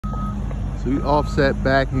So we offset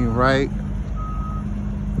backing right.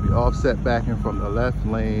 We offset backing from the left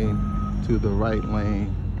lane to the right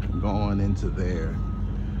lane going into there.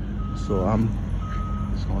 So I'm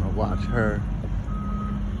just gonna watch her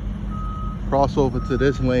cross over to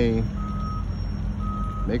this lane,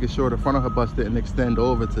 making sure the front of her bus didn't extend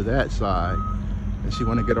over to that side. And she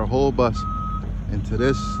wanna get her whole bus into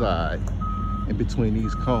this side in between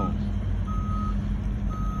these cones.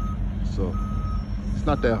 So it's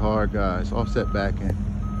not that hard, guys. Offset backing,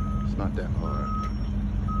 it's not that hard.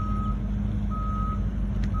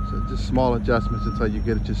 So just small adjustments until you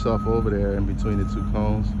get it yourself over there in between the two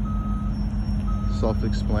cones.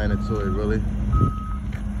 Self-explanatory, really.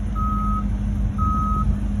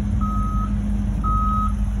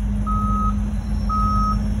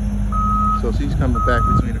 So she's coming back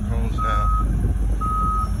between the cones now.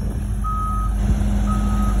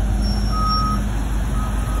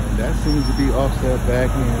 And that seems to be offset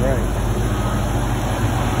backing right.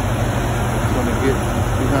 Just want to get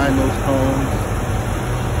behind those cones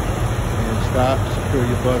and stop, secure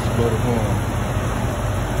your bus, blow the horn.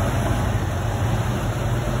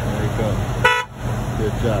 There you go.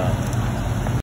 Good job.